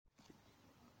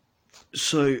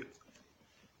So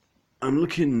I'm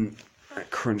looking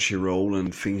at Crunchyroll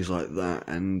and things like that,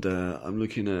 and I'm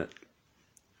looking at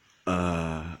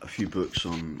a few books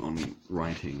on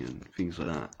writing and things like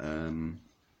that.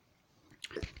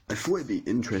 I thought it'd be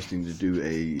interesting to do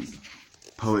a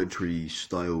poetry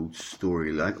styled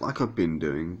story like I've been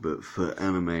doing, but for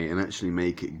anime, and actually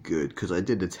make it good, because I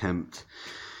did attempt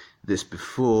this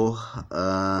before.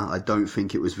 I don't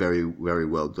think it was very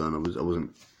well done. I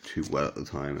wasn't too well at the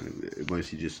time, and it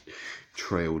mostly just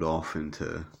trailed off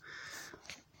into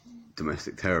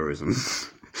domestic terrorism.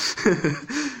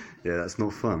 Yeah, that's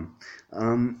not fun.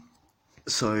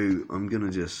 So I'm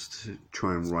gonna just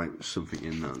try and write something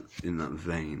in that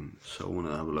vein. So I want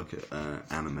to have a look at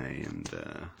anime and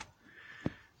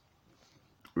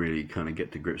really kind of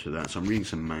get to grips with that. So I'm reading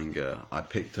some manga. I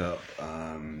picked up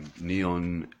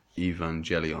Neon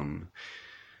Evangelion,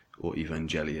 or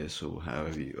Evangelius, or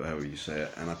however you say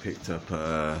it, and I picked up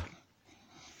I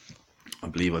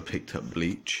believe I picked up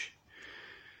Bleach.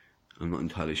 I'm not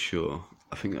entirely sure.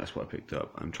 I think that's what I picked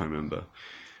up. I'm trying to remember.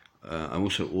 I'm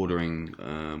also ordering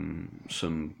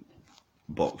some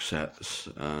box sets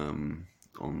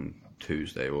on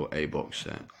Tuesday, or a box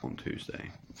set on Tuesday.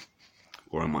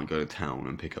 Or I might go to town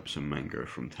and pick up some manga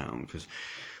from town, because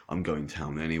I'm going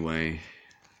town anyway.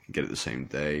 Get it the same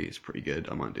day. It's pretty good.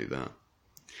 I might do that.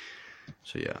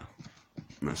 So yeah,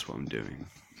 that's what I'm doing.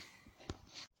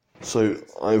 So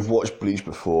I've watched Bleach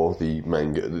before, the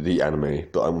manga, the anime,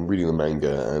 but I'm reading the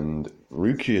manga, and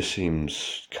Rukia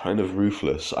seems kind of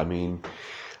ruthless. I mean,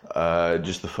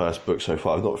 just the first book so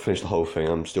far. I've not finished the whole thing.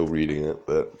 I'm still reading it,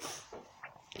 but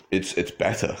it's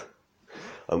better.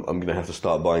 I'm gonna have to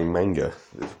start buying manga.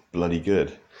 It's bloody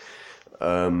good.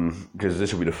 Because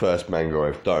this will be the first manga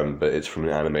I've done, but it's from an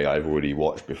anime I've already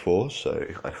watched before. So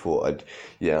I thought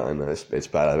I know it's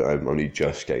bad. I'm only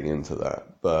just getting into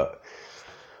that, but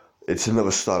it's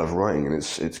another style of writing, and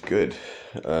it's good.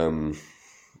 I'm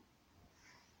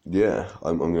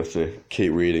going to have to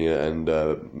keep reading it and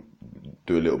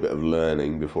do a little bit of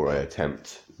learning before I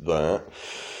attempt that,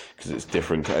 because it's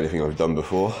different to anything I've done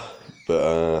before,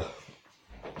 but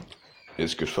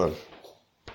it's good fun.